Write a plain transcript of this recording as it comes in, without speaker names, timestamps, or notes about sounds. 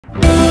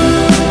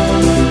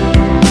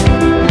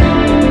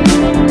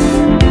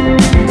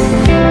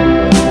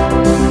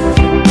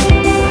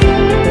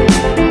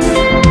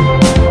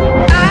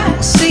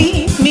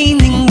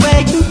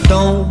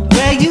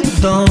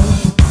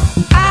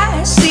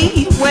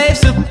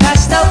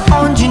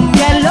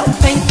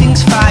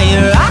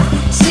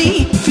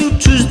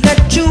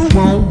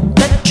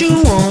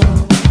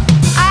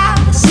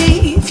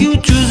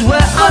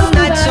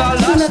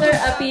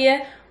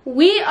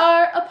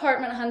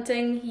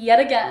yet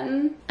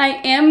again.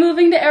 I am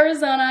moving to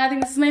Arizona. I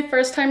think this is my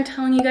first time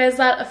telling you guys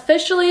that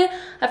officially.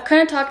 I've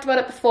kind of talked about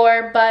it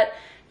before, but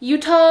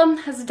Utah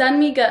has done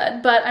me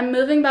good, but I'm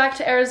moving back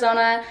to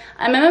Arizona.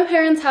 I'm at my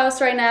parents' house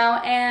right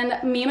now,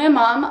 and me and my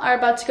mom are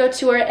about to go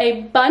tour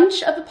a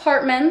bunch of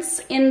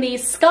apartments in the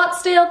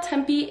Scottsdale,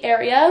 Tempe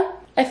area.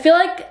 I feel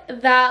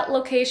like that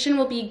location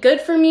will be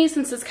good for me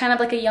since it's kind of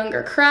like a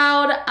younger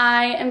crowd.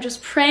 I am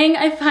just praying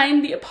I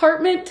find the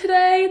apartment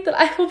today that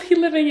I will be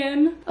living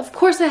in. Of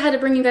course, I had to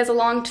bring you guys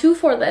along too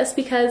for this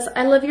because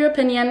I love your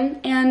opinion,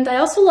 and I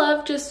also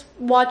love just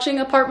watching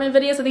apartment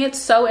videos. I think it's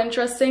so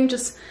interesting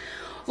just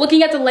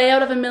looking at the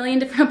layout of a million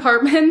different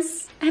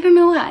apartments. I don't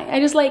know why, I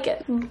just like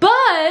it.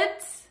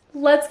 But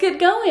let's get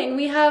going.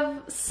 We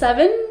have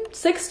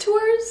 6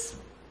 tours.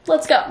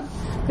 Let's go.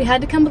 We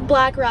had to come to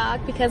Black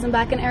Rock because I'm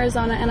back in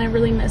Arizona and I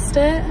really missed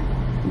it.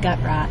 Gut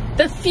rot.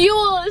 The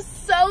fuel is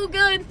so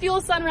good. Fuel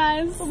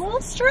Sunrise. A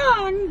little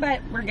strong, but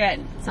we're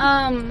good.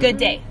 Good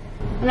day.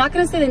 I'm not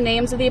gonna say the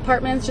names of the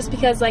apartments just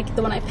because like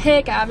the one I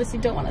pick, I obviously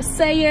don't want to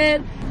say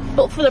it.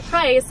 But for the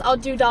price, I'll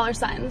do dollar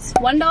signs.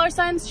 $1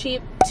 signs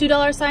cheap,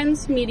 $2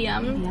 signs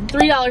medium,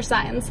 $3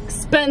 signs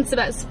expensive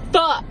as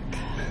fuck.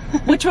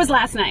 Which was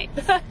last night.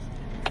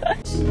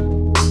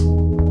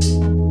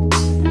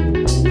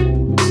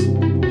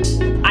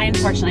 I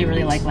unfortunately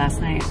really like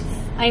last night.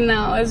 I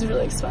know, it was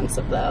really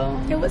expensive though.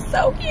 It was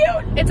so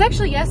cute. It's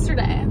actually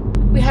yesterday.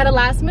 We had a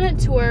last minute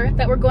tour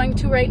that we're going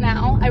to right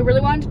now. I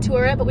really wanted to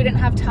tour it, but we didn't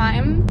have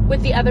time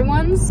with the other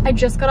ones. I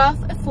just got off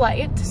a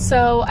flight,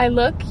 so I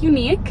look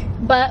unique,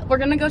 but we're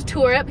gonna go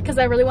tour it because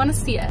I really want to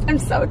see it. I'm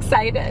so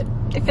excited.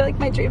 I feel like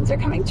my dreams are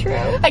coming true.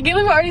 I can't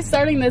believe we're already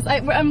starting this.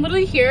 I'm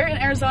literally here in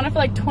Arizona for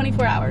like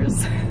 24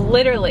 hours.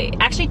 Literally,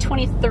 actually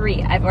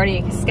 23. I've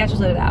already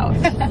scheduled it out.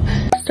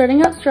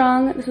 Starting out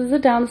strong, this is the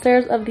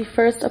downstairs of the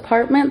first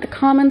apartment, the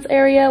commons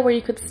area where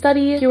you could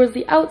study. Here was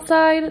the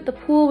outside. The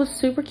pool was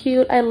super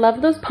cute. I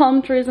loved those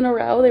palm trees in a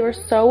row. They were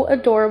so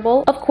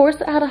adorable. Of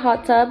course, it had a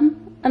hot tub,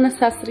 a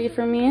necessity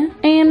for me,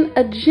 and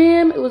a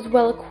gym. It was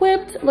well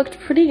equipped. It looked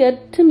pretty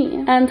good to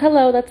me. And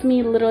hello, that's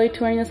me literally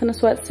touring this in a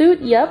sweatsuit.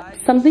 Yep.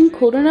 Something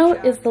cool to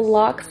note is the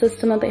lock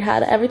system that they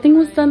had. Everything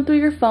was done through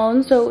your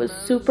phone, so it was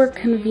super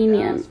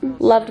convenient.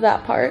 Loved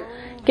that part.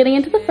 Getting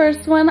into the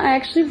first one, I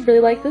actually really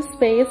like this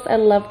space. I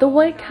love the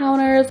white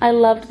counters. I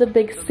loved the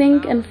big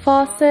sink and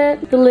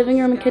faucet. The living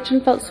room and kitchen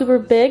felt super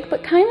big,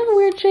 but kind of a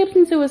weird shape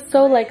since it was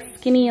so like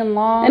skinny and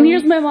long. And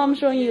here's my mom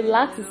showing you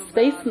lots of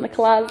space in the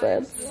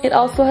closets. It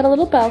also had a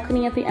little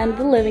balcony at the end of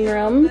the living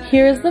room.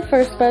 Here's the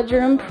first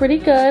bedroom. Pretty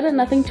good,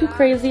 nothing too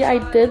crazy. I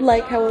did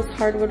like how it was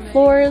hardwood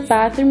floors.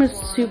 Bathroom is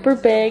super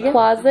big.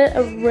 Closet,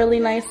 a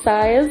really nice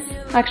size.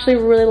 Actually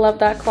really love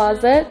that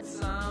closet.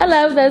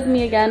 Hello, that's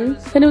me again.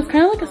 Then it was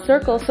kind of like a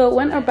circle, so it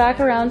went back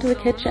around to the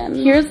kitchen.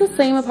 Here's the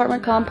same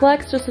apartment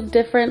complex, just a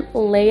different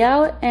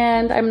layout,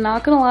 and I'm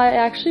not gonna lie, I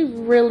actually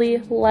really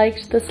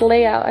liked this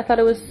layout. I thought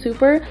it was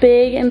super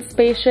big and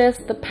spacious.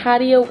 The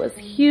patio was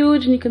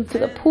huge, and you can see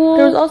the pool.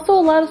 There was also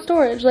a lot of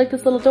storage, like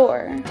this little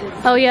door.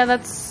 Oh yeah,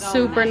 that's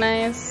super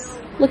nice.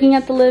 Looking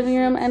at the living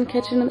room and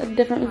kitchen with a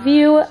different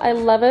view. I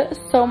love it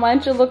so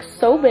much. It looks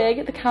so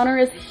big. The counter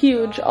is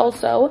huge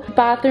also.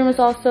 Bathroom is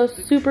also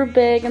super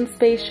big and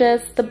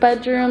spacious. The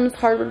bedroom's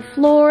hardwood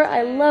floor.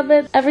 I love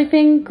it.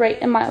 Everything great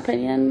in my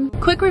opinion.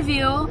 Quick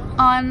review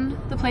on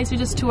the place we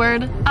just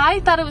toured. I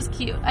thought it was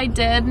cute. I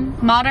did.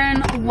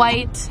 Modern,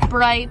 white,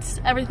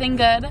 bright, everything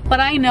good. But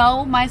I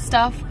know my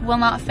stuff will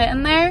not fit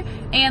in there.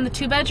 And the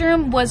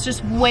 2-bedroom was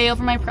just way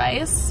over my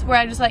price where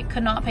I just like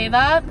could not pay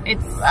that.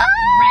 It's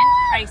rent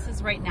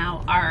prices right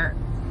now are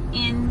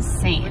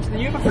insane.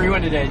 You have a free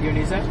one today. Do you want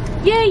to use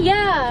that?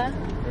 Yeah.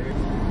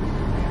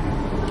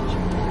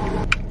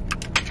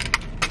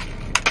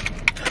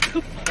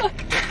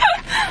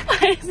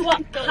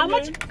 How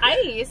much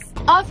ice?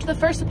 Off to the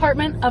first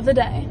apartment of the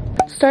day.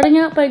 Starting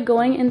out by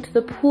going into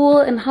the pool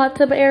and hot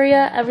tub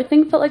area,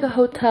 everything felt like a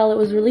hotel. It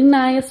was really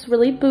nice,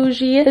 really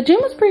bougie. The gym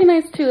was pretty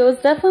nice too. It was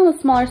definitely on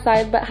the smaller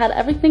side, but had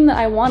everything that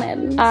I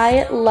wanted.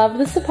 I loved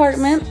this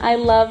apartment. I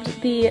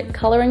loved the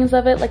colorings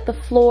of it, like the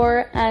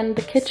floor and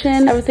the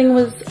kitchen. Everything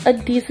was a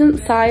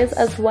decent size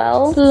as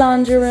well. The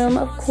laundry room,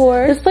 of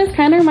course. This place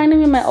kind of reminded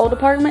me of my old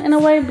apartment in a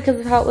way because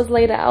of how it was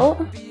laid out.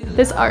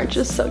 This arch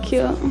is so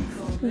cute.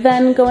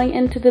 Then going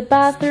into the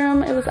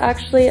bathroom, it was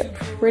actually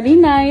pretty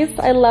nice.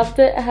 I loved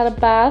it. It had a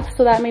bath,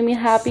 so that made me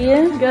happy.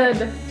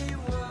 Good.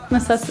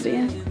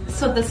 Necessity.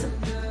 So this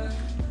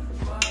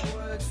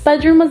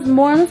bedroom was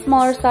more on the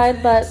smaller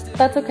side, but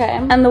that's okay.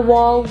 And the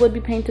wall would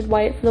be painted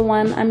white for the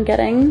one I'm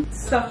getting.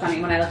 So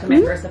funny, when I looked at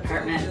my first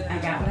apartment, I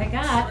got what I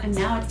got, and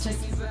now it's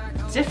just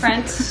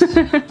different.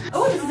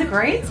 Oh, this is a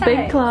great size.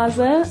 Big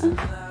closet.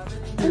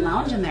 And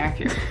lounge in there if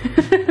you're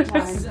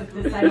wanting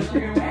to decide what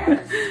you're gonna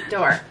wear.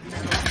 Door.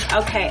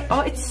 Okay.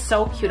 Oh, it's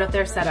so cute up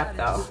there set up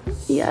though.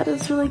 Yeah, it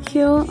is really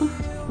cute.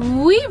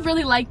 We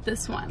really liked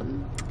this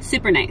one.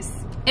 Super nice.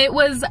 It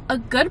was a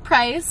good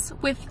price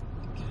with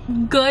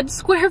good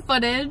square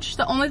footage.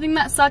 The only thing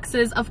that sucks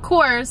is, of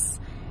course,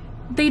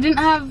 they didn't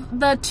have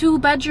the 2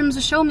 bedrooms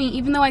to show me,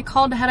 even though I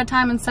called ahead of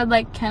time and said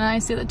like, can I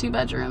see the 2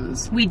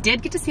 bedrooms? We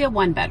did get to see a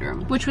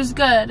 1-bedroom. Which was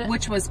good.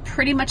 Which was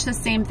pretty much the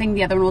same thing.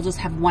 The other one will just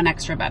have 1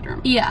 extra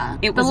bedroom. Yeah.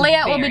 It was the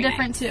layout will be very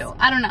different nice. too.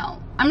 I don't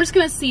know. I'm just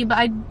gonna see, but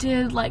I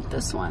did like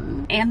this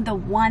one. And the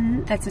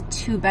one that's a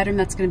 2-bedroom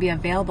that's gonna be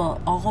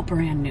available, all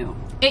brand new.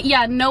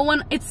 Yeah, no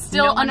one, it's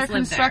still No one's under lived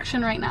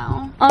construction right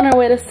now. On our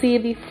way to see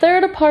the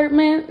 3rd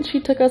apartment, she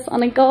took us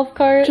on a golf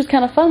cart, which was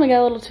kind of fun. We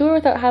got a little tour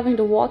without having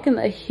to walk in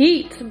the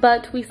heat,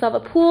 but we saw the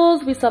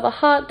pools, we saw the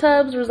hot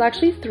tubs. There was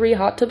actually 3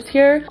 hot tubs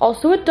here.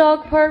 Also a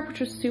dog park, which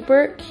was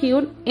super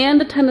cute,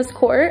 and a tennis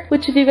court,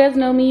 which if you guys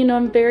know me, you know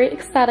I'm very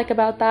ecstatic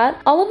about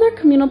that. All of their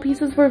communal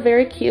pieces were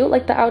very cute,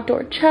 like the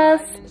outdoor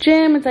chest,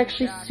 gym. It's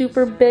actually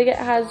super big. It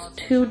has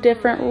 2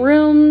 different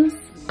rooms.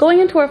 Going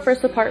into our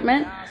first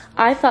apartment,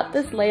 I thought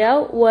this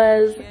layout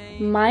was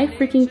my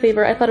freaking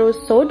favorite. I thought it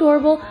was so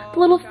adorable. The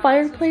little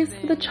fireplace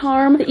for the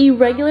charm, the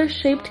irregular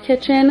shaped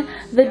kitchen,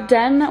 the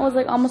den that was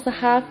like almost a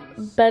half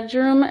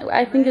bedroom,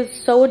 I think is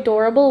so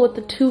adorable with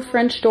the 2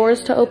 French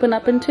doors to open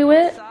up into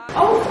it.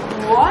 Oh,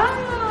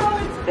 wow,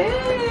 it's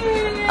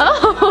big.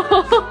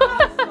 Oh!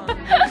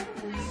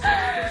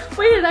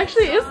 Wait, it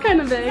actually is kind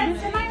of big. Is that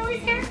semi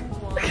always here?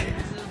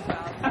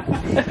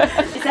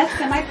 Is that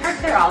semi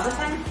parked there all the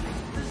time?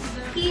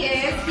 He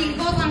is. He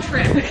goes on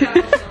trips.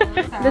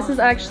 This is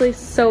actually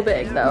so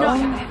big though. No,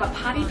 you have a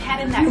potty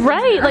pad in that.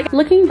 Right, like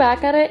Looking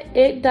back at it,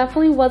 it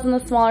definitely was on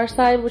the smaller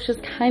side, which is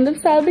kind of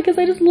sad because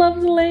I just love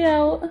the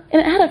layout.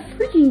 And it had a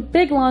freaking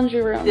big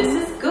laundry room.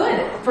 This is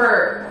good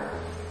for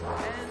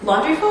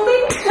laundry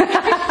folding.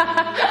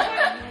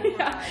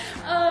 yeah.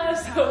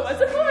 So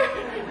what's it for?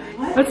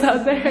 What's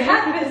out there?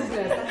 Cat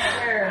business.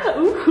 That's where.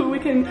 Ooh, we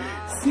can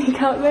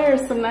sneak out there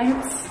some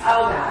nights.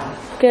 Oh god.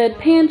 Good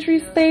pantry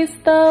space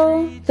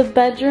though. The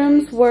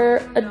bedrooms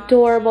were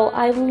adorable.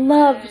 I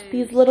loved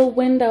these little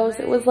windows.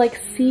 It was like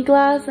sea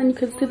glass and you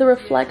could see the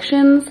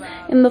reflections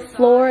in the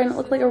floor and it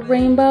looked like a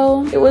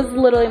rainbow. It was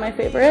literally my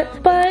favorite.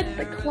 But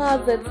the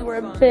closets were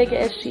a big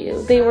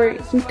issue. They were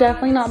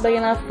definitely not big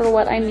enough for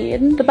what I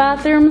need. The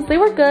bathrooms, they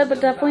were good, but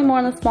definitely more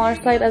on the smaller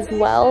side as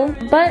well.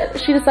 But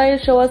she decided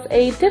to show us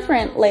a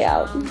different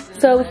layout.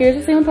 So here's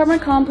the same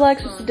apartment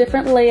complex, just a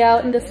different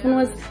layout, and this one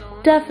was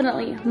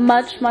definitely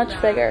much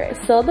bigger. It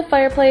still had the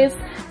fireplace,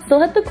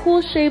 still had the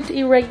cool shaped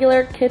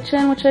irregular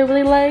kitchen, which I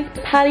really liked.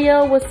 The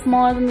patio was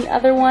smaller than the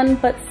other one,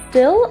 but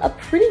still a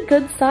pretty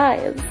good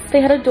size.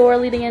 They had a door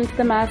leading into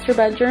the master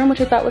bedroom,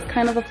 which I thought was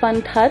kind of a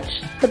fun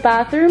touch. The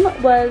bathroom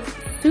was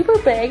super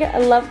big. I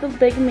love the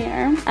big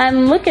mirror.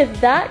 And look at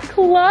that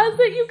closet,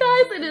 you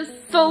guys. It is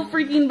so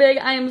freaking big.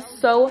 I am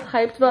so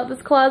hyped about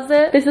this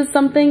closet. This is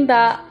something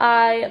that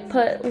I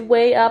put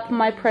way up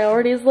my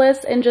priorities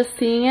list, and just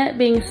seeing it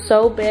being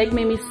so big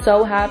made me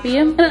so happy.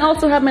 And I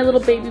also have my little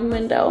baby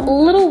window. A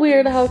little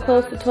weird how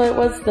close the toilet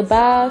was to the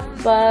bath,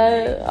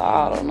 but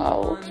I don't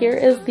know. Here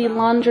is the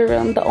laundry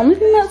room. The only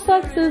thing that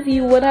sucks is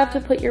you would have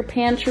to put your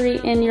pantry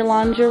in your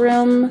laundry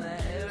room.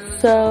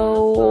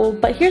 So,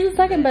 but here's the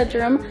second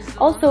bedroom,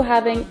 also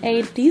having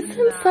a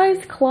decent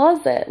sized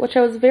closet, which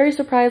I was very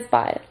surprised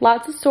by.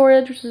 Lots of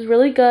storage, which is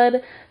really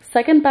good.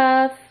 Second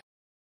bath.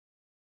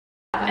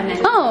 And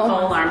then full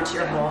alarm to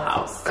your whole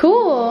house.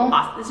 Cool.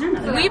 Is there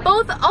another We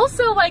both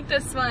also like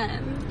this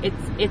one.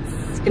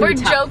 It's gonna We're be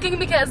tough. joking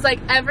because like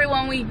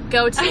everyone we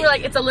go to, we're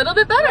like, it's a little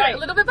bit better, Right. a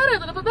little bit better, a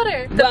little bit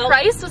better. The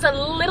price was a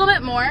little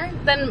bit more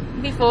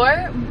than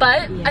before,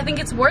 but I think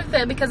it's worth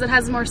it because it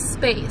has more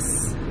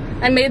space.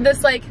 I made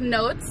this like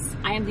notes.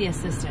 I am the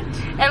assistant.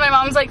 And my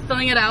mom's like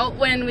filling it out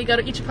when we go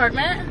to each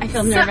apartment. I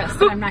feel nervous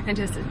that I'm not going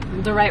to do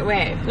this the right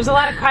way. There's a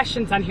lot of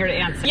questions on here to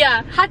answer.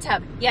 Yeah. Hot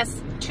tub,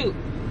 yes, 2.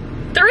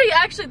 3,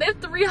 actually. They have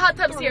 3 hot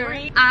tubs here.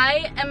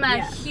 I am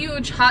a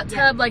huge hot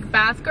tub like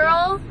bath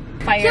girl.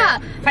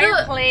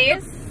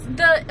 Fireplace.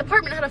 The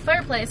apartment had a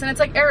fireplace, and it's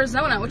like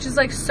Arizona, which is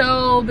like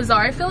so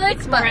bizarre, I feel like.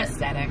 It's more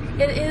aesthetic.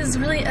 It is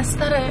really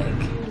aesthetic.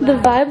 The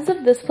vibes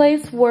of this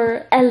place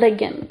were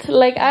elegant.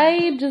 Like,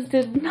 I just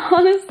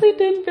honestly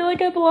didn't feel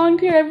like I belonged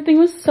here. Everything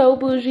was so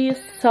bougie,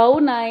 so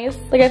nice.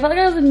 Like, I felt like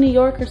I was in New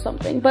York or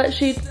something. But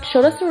she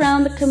showed us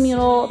around the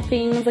communal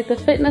things, like the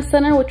fitness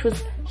center, which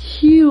was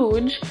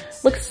huge.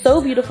 Looked so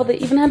beautiful. They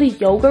even had a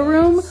yoga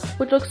room,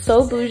 which looked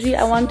so bougie.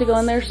 I wanted to go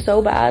in there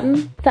so bad.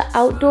 The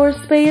outdoor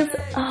space,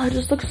 oh, it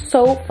just looked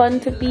so fun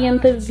to be in.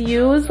 The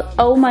views,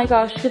 oh my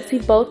gosh, you could see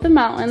both the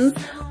mountains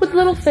with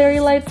little fairy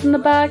lights in the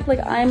back.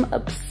 Like, I'm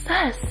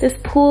obsessed. This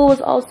pool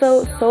was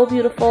also so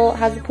beautiful.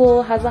 Has a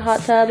pool, has a hot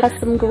tub, has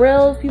some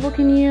grills people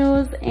can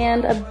use,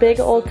 and a big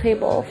old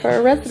table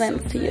for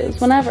residents to use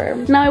whenever.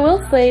 Now, I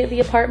will say the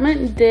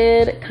apartment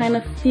did kind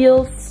of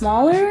feel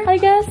smaller, I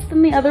guess,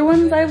 than the other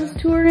ones I was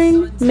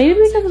touring. Maybe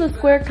because of the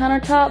square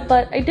countertop,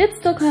 but I did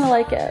still kind of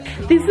like it.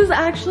 This is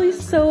actually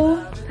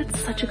that's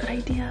such a good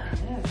idea.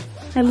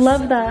 I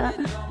love that.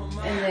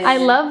 I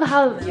love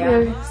how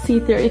they're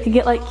see-through. You could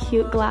get like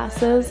cute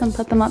glasses and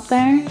put them up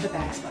there. The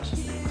backsplash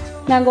is nice.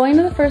 Now going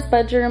to the first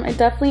bedroom, it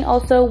definitely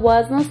also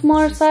was on the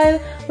smaller side,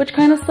 which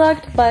kind of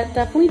sucked, but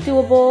definitely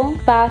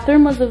doable.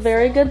 Bathroom was a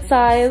very good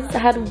size. It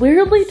had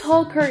weirdly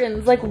tall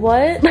curtains. Like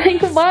what?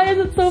 Like why is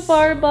it so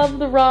far above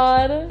the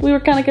rod? We were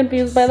kind of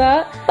confused by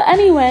that. But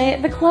anyway,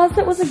 the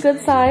closet was a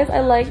good size. I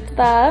liked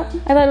that.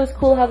 I thought it was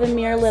cool how the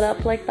mirror lit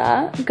up like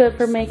that. Good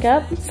for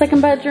makeup.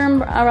 Second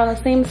bedroom around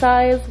the same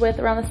size with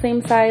around the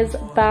same size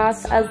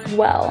bath as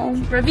well.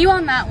 Review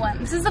on that one.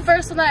 This is the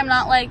first one that I'm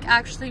not like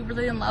actually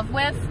really in love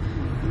with.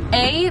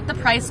 The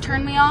price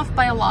turned me off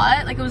by a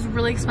lot. Like it was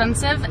really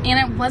expensive and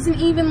it wasn't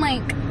even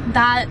like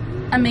that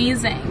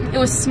amazing. It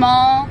was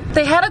small.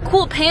 They had a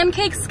cool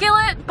pancake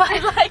skillet, but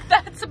like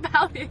that's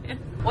about it.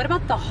 What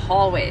about the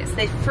hallways?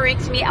 They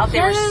freaked me out.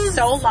 Yes. They were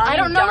so long I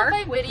don't and know dark.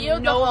 if I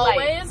videoed No the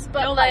hallways, light.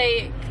 but No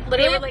like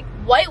literally they were like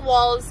white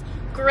walls,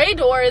 gray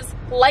doors,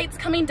 lights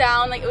coming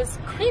down. Like it was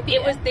creepy.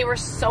 they were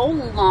so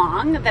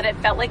long that it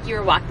felt like you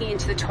were walking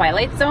into the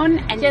Twilight Zone.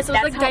 And yes, it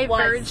was that's like how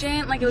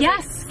divergent. Like it was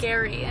like,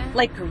 scary.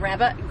 Like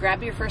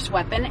grab your first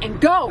weapon and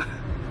go.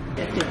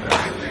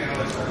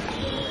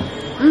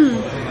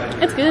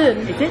 It's good.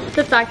 Is it?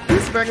 The fact that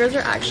these burgers are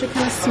actually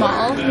kind of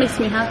small makes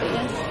me happy.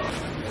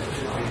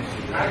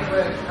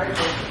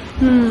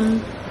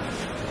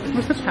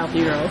 We're such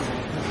healthy girls.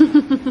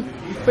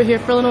 We're here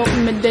for a little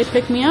midday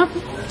pick-me-up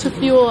to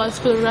fuel us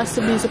for the rest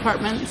of these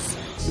apartments.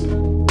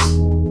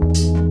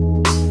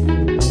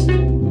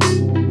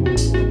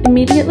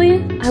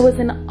 Immediately, I was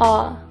in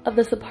awe of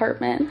this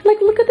apartment.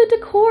 Like, look at the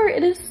decor.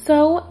 It is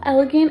so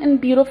elegant and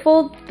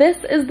beautiful. This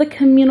is the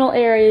communal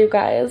area, you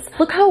guys.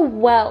 Look how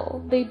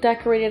well they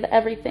decorated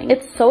everything.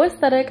 It's so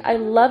aesthetic. I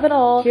love it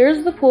all.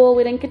 Here's the pool.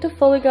 We didn't get to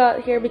fully go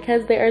out here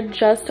because they are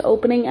just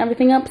opening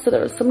everything up, so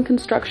there was some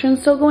construction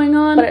still going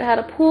on. But it had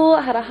a pool,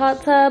 it had a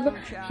hot tub.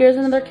 Here's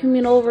another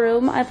communal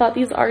room. I thought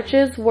these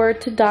arches were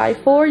to die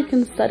for. You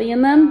can study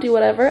in them, do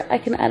whatever. I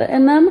can edit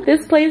in them.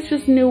 This place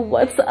just knew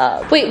what's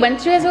up. Wait, when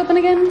did you guys open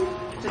again?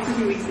 Just a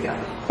few weeks ago.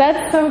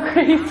 That's so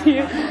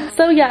crazy.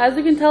 So yeah, as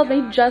you can tell,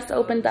 they just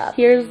opened up.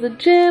 Here's the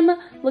gym,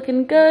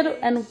 looking good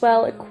and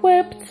well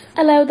equipped.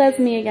 Hello, that's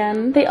me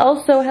again. They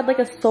also had like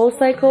a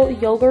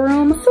SoulCycle yoga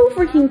room. So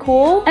freaking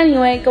cool.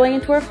 Anyway, going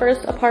into our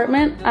first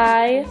apartment,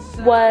 I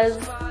was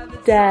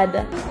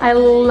dead. I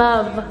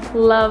love,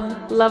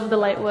 love, love the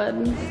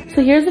Lightwood.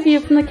 So here's the view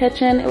from the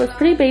kitchen. It was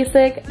pretty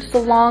basic, just a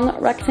long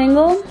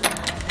rectangle.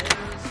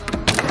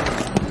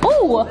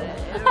 Oh!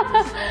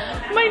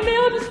 My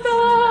nail just fell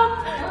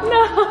off.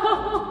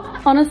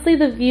 No. Honestly,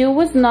 the view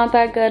was not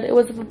that good. It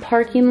was of a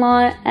parking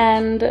lot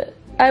and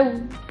I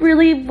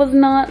really was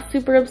not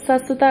super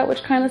obsessed with that,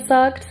 which kind of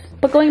sucked.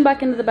 But going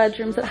back into the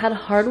bedrooms, it had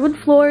hardwood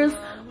floors,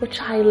 which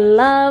I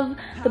love.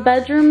 The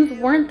bedrooms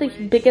weren't the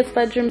biggest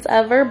bedrooms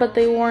ever, but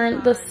they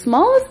weren't the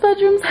smallest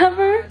bedrooms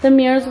ever. The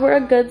mirrors were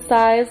a good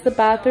size. The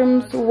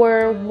bathrooms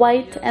were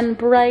white and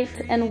bright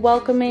and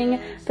welcoming.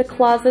 The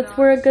closets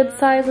were a good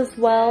size as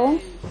well.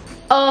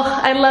 Oh,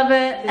 I love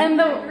it. And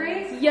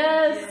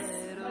yes,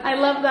 I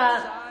love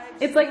that.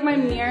 It's like my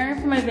mirror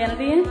for my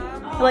vanity.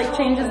 It like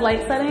changes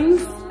light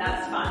settings.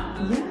 That's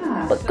fun.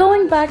 Yeah. But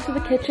going back to the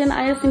kitchen,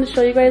 I just need to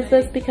show you guys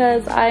this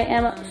because I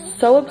am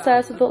so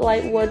obsessed with the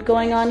light wood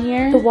going on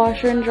here. The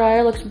washer and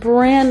dryer looks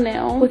brand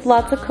new with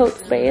lots of coat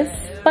space.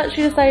 But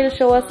she decided to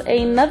show us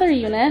another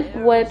unit,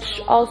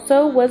 which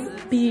also was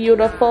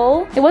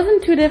beautiful. It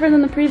wasn't too different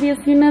than the previous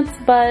units,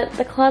 but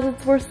the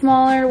closets were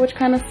smaller, which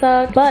kind of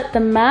sucked. But the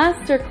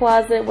master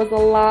closet was a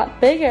lot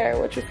bigger,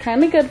 which was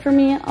kind of good for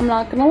me, I'm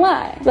not gonna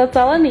lie. That's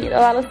all I need, a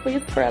lot of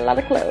space for a lot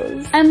of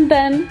clothes. And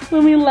then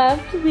when we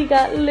left, we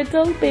got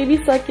little baby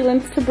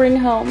succulents to bring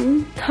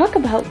home. Talk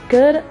about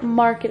good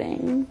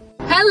marketing.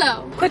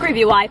 Hello. Quick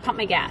review while I pump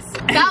my gas.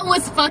 That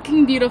was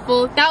fucking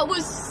beautiful. That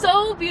was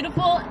so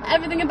beautiful.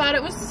 Everything about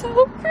it was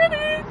so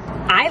pretty.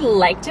 I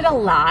liked it a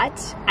lot.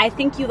 I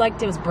think you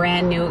liked it. It was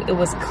brand new. It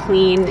was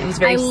clean. It was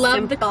very simple. I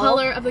love the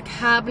color of the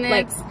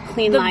cabinets. Like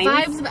clean the lines. The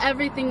vibes of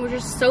everything were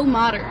just so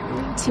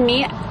modern. To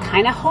me,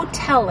 kind of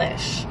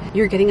hotelish.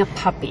 You're getting a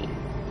puppy.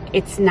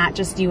 It's not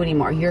just you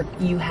anymore.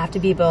 You have to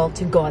be able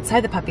to go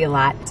outside the puppy a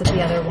lot. So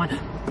the other one,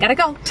 gotta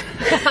go.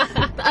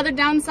 The other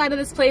downside of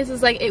this place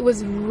is like it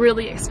was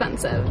really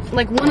expensive.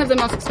 Like one of the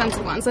most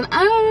expensive ones. And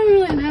I don't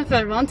really know if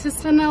I want to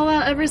spend all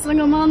that every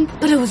single month.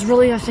 But it was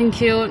really effing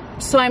cute.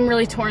 So I'm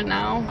really torn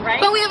now.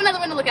 Right? But we have another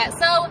one to look at.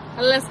 So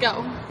let's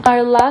go.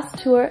 Our last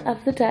tour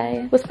of the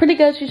day was pretty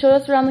good. She showed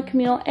us around the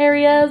communal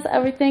areas.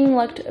 Everything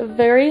looked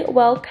very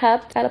well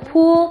kept. Had a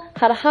pool,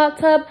 had a hot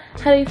tub,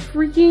 had a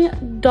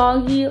freaking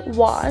doggy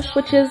wash,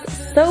 which is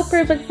so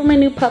perfect for my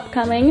new pup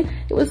coming.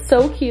 It was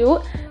so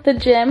cute. The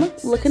gym,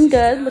 looking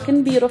good,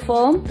 looking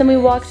beautiful. Then we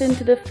walked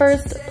into the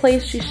first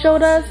place she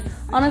showed us.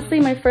 Honestly,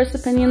 my first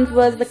opinions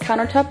was the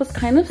countertop was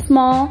kind of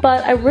small,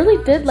 but I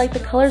really did like the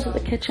colors of the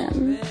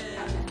kitchen.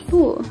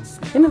 Ooh,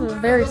 kind of a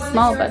very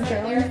small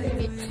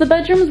bedroom. The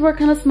bedrooms were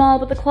kind of small,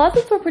 but the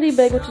closets were pretty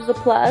big, which is a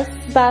plus.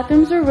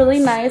 Bathrooms were really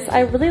nice.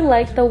 I really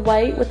liked the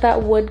white with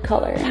that wood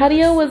color.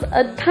 Patio was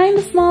a kind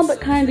of small,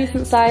 but kind of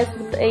decent size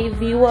with a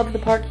view of the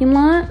parking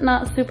lot.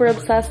 Not super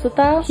obsessed with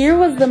that. Here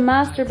was the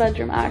master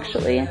bedroom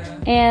actually,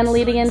 and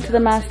leading into the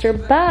master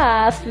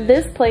bath,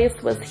 this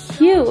place was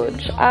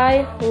huge.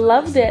 I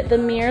loved it. The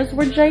mirrors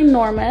were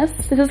ginormous.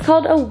 This is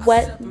called a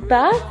wet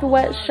bath,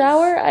 wet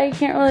shower. I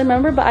can't really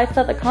remember, but I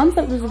thought the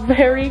concept was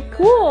very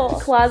cool. The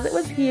closet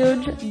was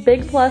huge,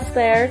 big plus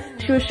there.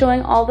 She was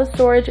showing all the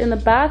storage in the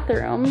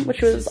bathroom,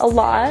 which was a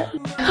lot. And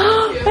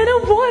a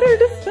water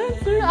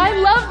dispenser. I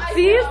love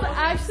these.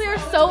 Actually are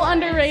so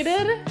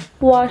underrated.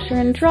 Washer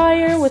and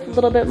dryer with a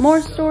little bit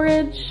more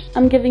storage.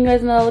 I'm giving you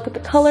guys another look at the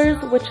colors,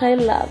 which I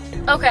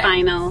loved. Okay.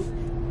 Final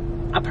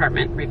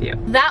apartment review.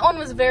 That one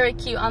was very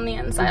cute on the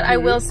inside. I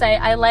will say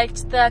I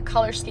liked the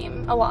color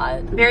scheme a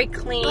lot. Very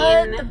clean.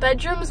 But the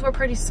bedrooms were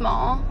pretty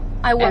small,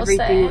 I will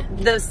say.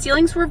 The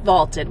ceilings were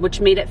vaulted, which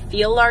made it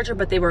feel larger,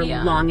 but they were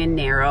long and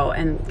narrow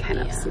and kind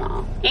of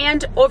small.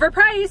 And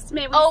overpriced,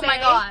 maybe we say. Oh my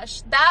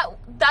gosh,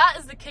 that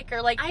is the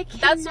kicker. Like,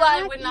 that's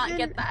why I would not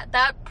get that.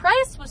 That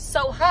price was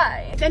so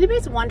high. If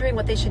anybody's wondering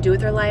what they should do with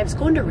their lives,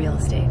 go into real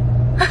estate.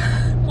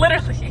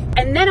 Literally.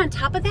 And then on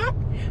top of that,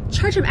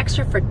 charge them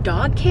extra for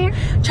dog care,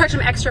 charge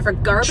them extra for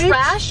garbage,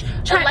 trash,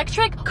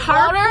 electric,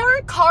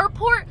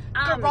 carport,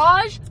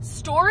 garage,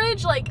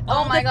 storage, like,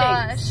 oh my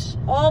gosh.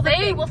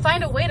 They will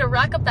find a way to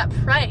rack up that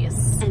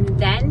price. And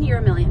then you're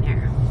a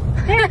millionaire.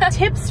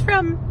 Tips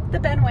from the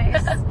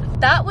Benways.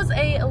 That was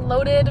a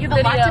loaded video.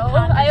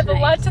 I have a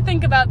lot to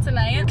think about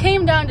tonight. It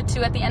came down to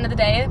 2 at the end of the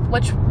day,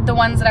 which the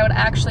ones that I would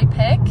actually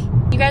pick.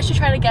 You guys should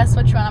try to guess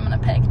which one I'm gonna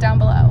pick down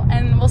below,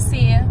 and we'll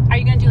see. Are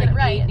you gonna do like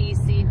right. A, B,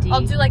 C, D? I'll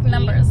do like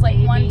numbers, like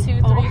 1, 2,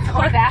 3,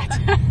 4.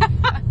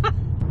 That.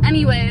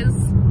 Anyways,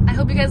 I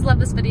hope you guys love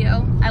this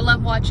video. I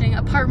love watching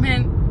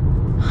apartment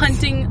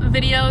hunting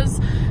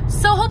videos,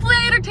 so hopefully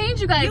I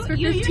entertained you guys for 15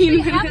 minutes.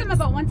 You have them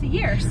about once a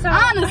year, so.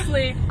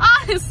 Honestly,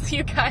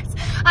 you guys,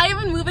 I have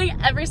been moving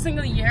every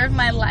single year of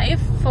my life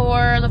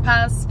for the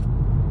past,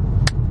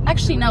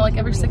 actually no, like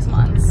every 6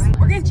 months.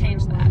 We're gonna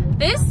change that.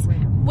 This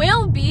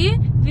will be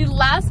the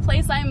last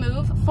place I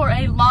move for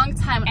a long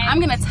time. And I'm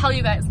gonna tell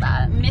you guys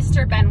that.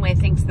 Mr. Benway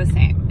thinks the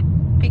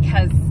same,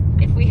 because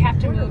if we have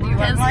to move you,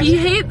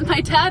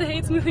 my dad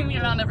hates moving me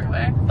around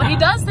everywhere, but he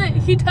does it.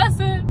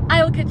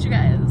 I will catch you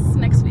guys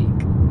next week.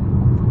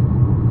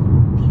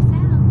 Peace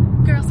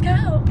out. Girl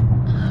Scout,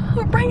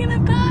 we're bringing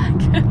it back.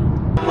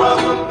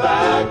 Welcome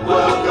back,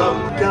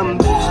 welcome. Come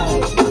back.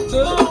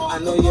 I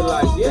know you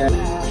like that.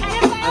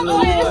 I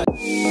know you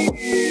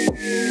like